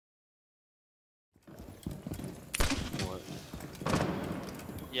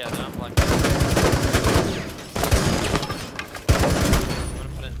Yeah, then I'm like. I'm gonna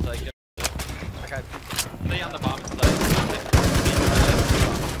put in psycho. Okay. Stay on the bomb side.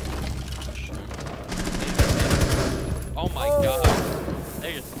 Oh my god.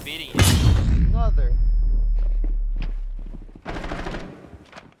 They're just feeding you. Another.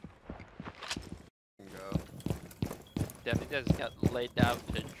 Definitely just got laid down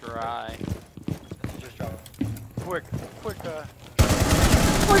to dry. Just drop. Quick, quick,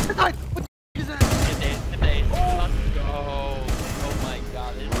 What the fuck is that? Good day. Let's go. Oh my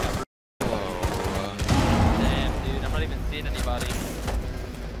god. Damn, dude. I'm not even seeing anybody.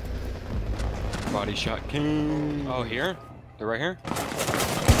 Body shot king. Oh, here? They're right here?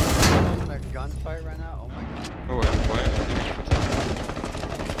 in a gunfight right now? Oh my god. Oh, wait, what?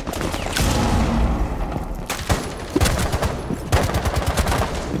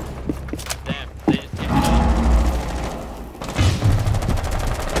 Damn, they just came out.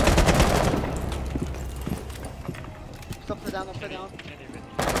 Upside down, upside down.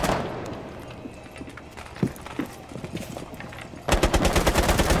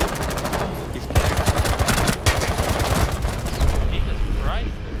 Jesus Christ.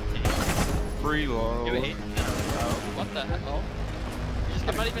 Reload. Dude, 8 in a row. What the hell?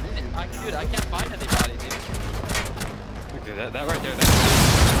 I'm not even. Dude, I can't find anybody, dude. Okay, that right there.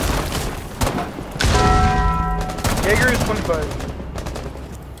 Jaeger is 25.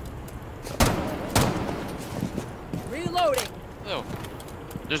 Reloading. Oh.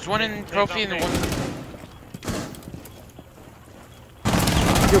 There's one in trophy and one.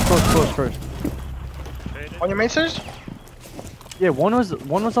 Go close first. On your main stairs? Yeah, one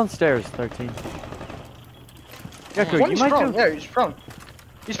was on stairs. 13. Yeah, One you is might prone. do. Yeah, he's prone.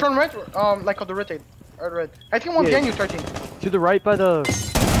 He's prone right. Like on the rotate. Red. I think one's behind you, 13. To the right by the.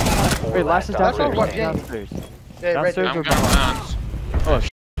 Wait, last is downstairs. What, yeah. Downstairs. Yeah, right there. I'm going down. Oh,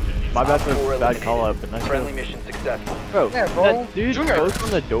 my bad for bad call out, but nice. Friendly mission successful. Bro, Yeah, bro. that dude Junior. close on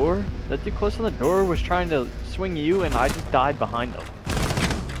the door. That dude close on the door was trying to swing you, and I just died behind him.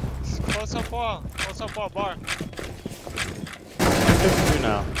 Close up wall, bar. There's two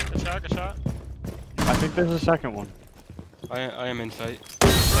now. Good shot. I think there's a second one. I am in sight.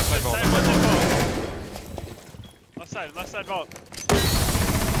 Left side vault. Left side vault.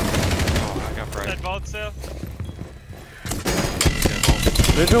 Oh, I got Left fried. side vault still.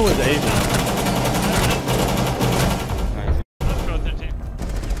 Vigil was Asian. Nice. Let's go 13.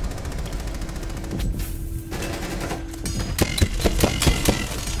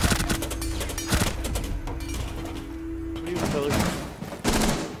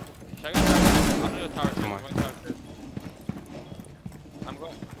 Check it out. I'm gonna go tower. Come on. I'm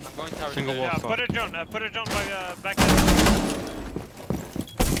going tower. Single wall. Yeah, Stop. put a drone back in.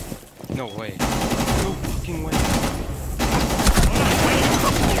 No way. No fucking way.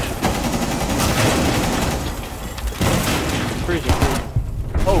 Freezing.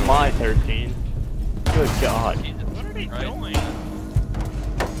 Oh my, 13. Good god. Jesus, What are they right? doing?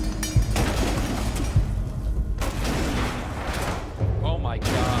 Oh my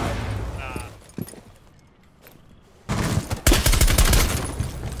god. Nah.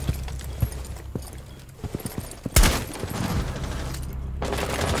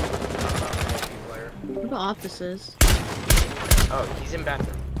 What about offices? Oh, he's in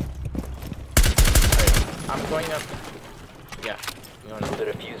bathroom. Alright, I'm going up. Yeah. The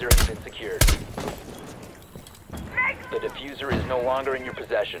diffuser has been secured. The diffuser is no longer in your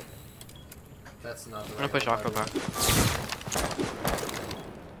possession. That's not the I'm gonna push Aqua back.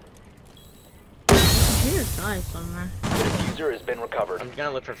 Computer's died somewhere. The diffuser has been recovered. I'm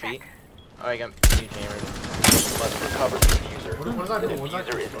gonna look for feet. Oh, I got huge hammer. You must recover the diffuser. What does that The do? What does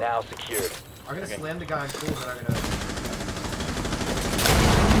that diffuser do? is now secured. I'm gonna Okay. slam the guy on cool, but I'm gonna.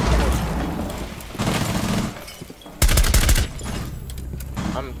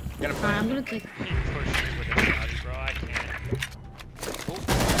 I'm gonna Alright, I'm gonna take. Keep pushing with this body, bro. I can't.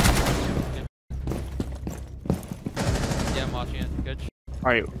 Yeah, I'm watching it. Good.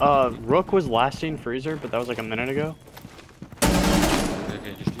 Alright, Rook was last seen Freezer, but that was like a minute ago.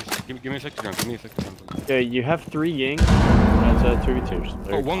 Okay, just give me a second gun. Give me a second gun, please. Yeah, you have 3 Ying. That's 2v2s.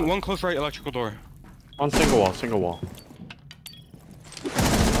 Oh, one close right electrical door. On single wall.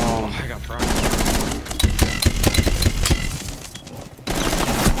 Oh, I got fried.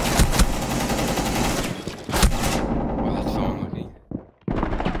 Wow, that's so unlucky.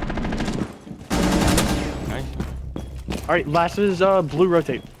 Nice. Alright, last is blue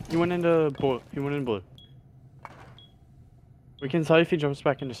rotate. He went into blue. We can tell if he jumps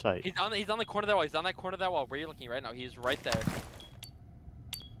back into sight. He's on the corner of that wall. He's on that corner of that wall. Where are you looking right now? He's right there.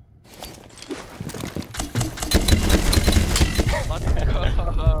 Let's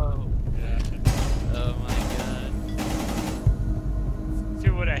go.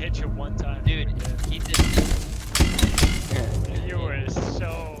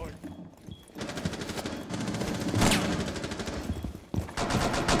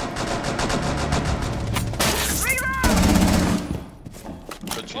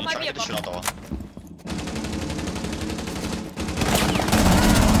 Get this shit out the wall.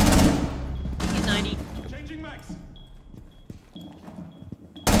 He's 90.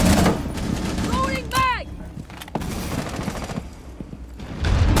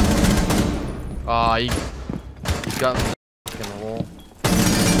 Ah, he got me in the wall.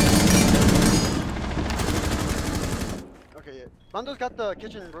 Okay, yeah. Mando's got the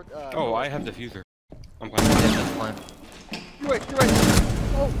kitchen. Oh, I have diffuser. I'm playing. Yeah, that's fine. You wait.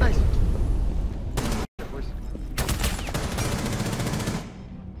 Oh, nice. Good, boys.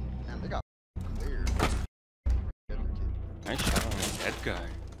 Man, they got cleared. Nice shot on the dead guy.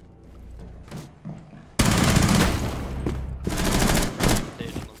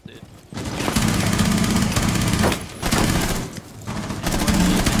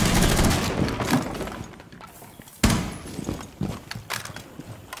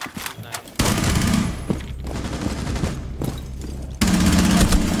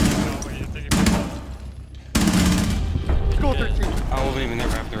 I wasn't even there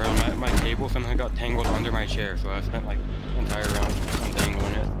after the round. My cable somehow got tangled under my chair, so I spent like the entire round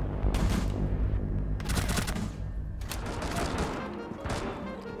untangling it.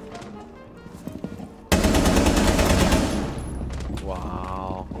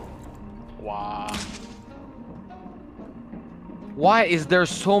 Wow. Why is there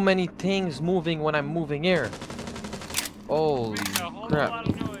so many things moving when I'm moving here? Holy crap.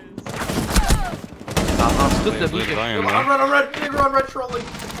 Split the beacon. On red, big on red trolling.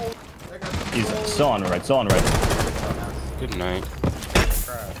 He's still on red, still on red. Good night.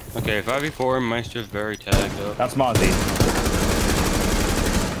 Okay, 5v4, Meister's very tagged up. That's Mozzie.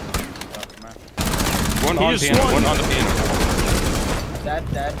 One on piano, one on the piano.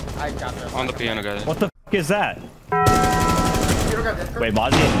 Dead. I got him. On the piano, guys. What the f is that? Wait,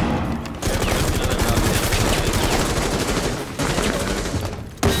 Mozzie?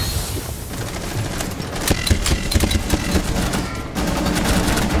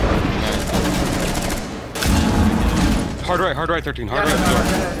 Hard right, 13. Hard right.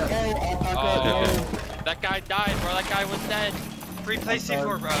 That guy died, bro. That guy was dead. Free play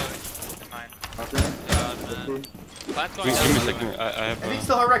C4, bro. Fine. Man. Plant's going Give me a second. I have. I think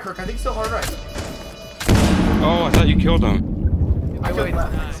still hard right, Kirk. I think still hard right. Oh, I thought you killed him. Wait.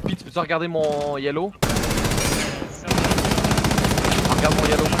 Speed, tu peux regarder mon yellow? Regarde mon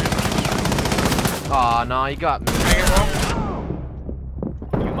yellow. Ah, no, he got me.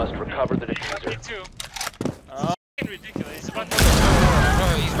 You must recover the diffuser. Ridiculous. He's about to...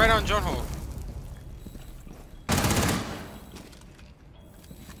 He's right on drone hole.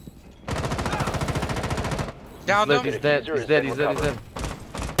 Down them. He's dead. Alright,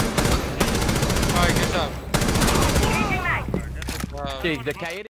 good job. Okay, the